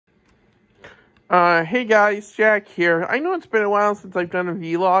Hey guys, Jack here. I know it's been a while since I've done a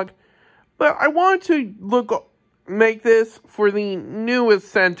vlog, but I wanted to make this for the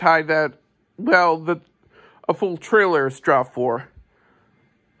newest Sentai that, a full trailer is dropped for.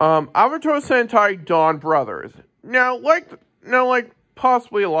 Avatar Sentai DonBrothers. Now, like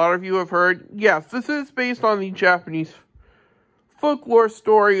possibly a lot of you have heard, yes, this is based on the Japanese folklore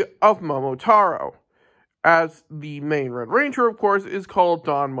story of Momotaro, as the main Red Ranger, of course, is called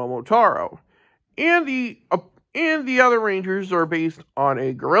Don Momotaro. And the other rangers are based on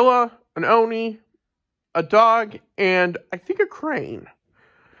a gorilla, an oni, a dog, and I think a crane.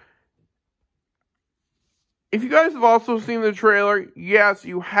 If you guys have also seen the trailer, yes,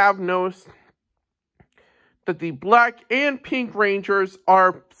 you have noticed that the black and pink rangers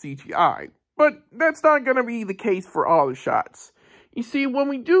are CGI. But that's not going to be the case for all the shots. You see, when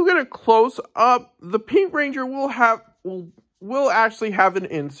we do get a close-up, the pink ranger will actually have an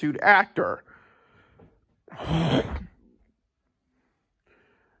in-suit actor.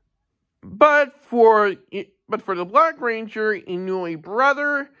 But for the Black Ranger, Inoue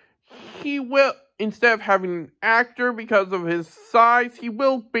brother, he will, instead of having an actor because of his size, he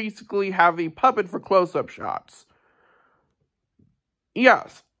will basically have a puppet for close-up shots.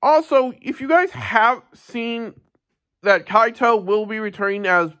 Yes. Also, if you guys have seen that Kaito will be returning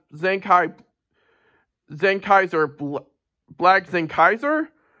as Zenkaiser, Black Zenkaiser,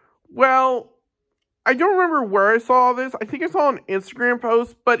 well, I don't remember where I saw this. I think I saw an Instagram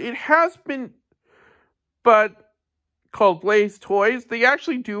post, but it has been, called Blaze Toys. They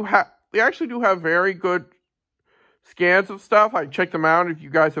actually do have very good scans of stuff. I checked them out if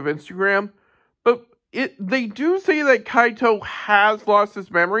you guys have Instagram. But they do say that Kaito has lost his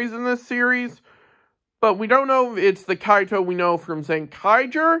memories in this series, but we don't know if it's the Kaito we know from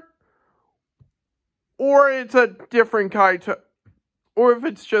Zenkaiger, or it's a different Kaito, or if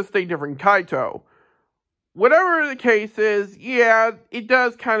it's just a different Kaito. Whatever the case is, yeah, it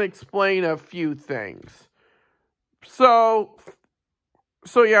does kind of explain a few things. So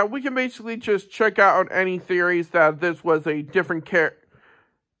yeah, we can basically just check out any theories that this was a different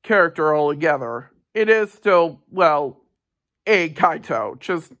character altogether. It is still, a Kaito,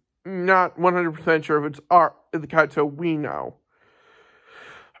 just not 100% sure if it's the Kaito we know.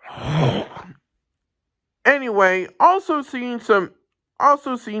 Anyway, also seeing the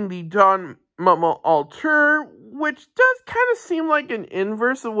Don Momo Alter, which does kind of seem like an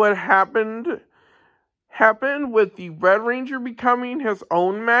inverse of what happened with the Red Ranger becoming his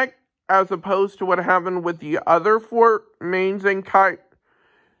own mech, as opposed to what happened with the other four main other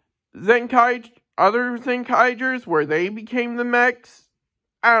Zenkaigers, where they became the mechs.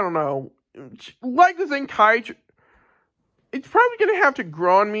 I don't know. Like the Zenkaiger, it's probably going to have to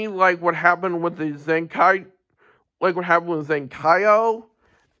grow on me like what happened with the Zenkaio.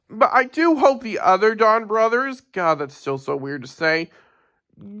 But I do hope the other DonBrothers, God, that's still so weird to say,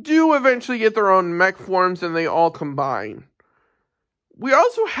 do eventually get their own mech forms and they all combine. We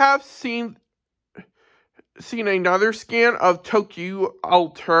also have seen another scan of Tokyo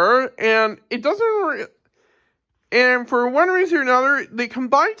Alter, and it doesn't... And for one reason or another, they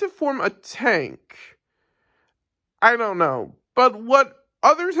combine to form a tank. I don't know. But what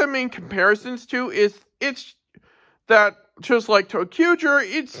others have made comparisons to is it's that, just like Tokyuger,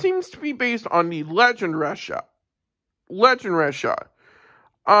 it seems to be based on the Legend Resha.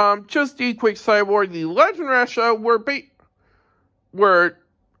 Just a quick sideboard, the Legend Resha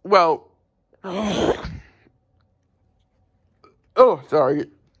oh, sorry.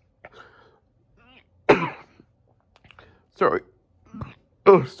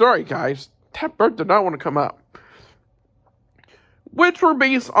 Sorry, guys. That bird did not want to come out. Which were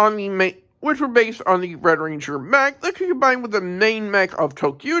based on the Red Ranger mech that could combine with the main mech of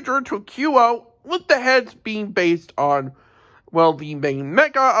Tokyo, with the heads being based on, the main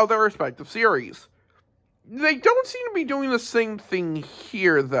mecha of their respective series. They don't seem to be doing the same thing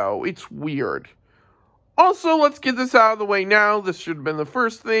here, though. It's weird. Also, let's get this out of the way now. This should have been the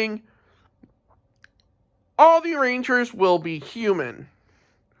first thing. All the Rangers will be human.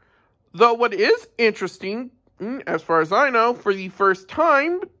 Though what is interesting, as far as I know, for the first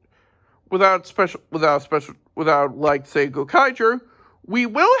time, without say Gokaiger, we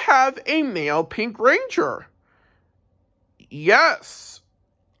will have a male Pink Ranger. Yes,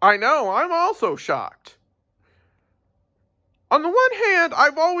 I know, I'm also shocked. On the one hand,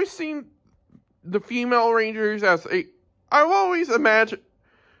 I've always seen the female Rangers I've always imagined,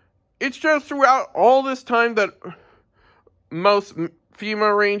 it's just throughout all this time that most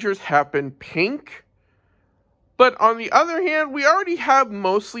female Rangers have been pink. But on the other hand, we already have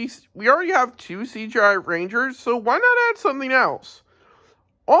two CGI Rangers, so why not add something else?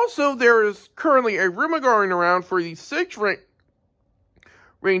 Also, there is currently a rumor going around for the 6th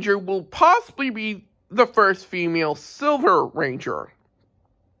Ranger will possibly be the first female Silver Ranger.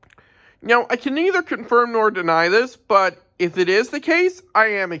 Now, I can neither confirm nor deny this, but if it is the case, I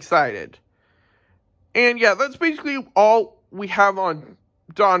am excited. And yeah, that's basically all we have on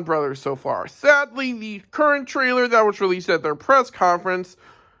DonBrothers so far. Sadly, the current trailer that was released at their press conference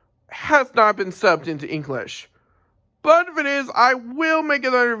has not been subbed into English. But if it is, I will make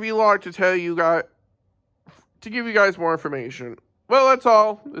another vlog to tell you guys, to give you guys more information. Well, that's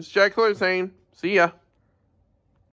all. This is Jack Killer saying, see ya.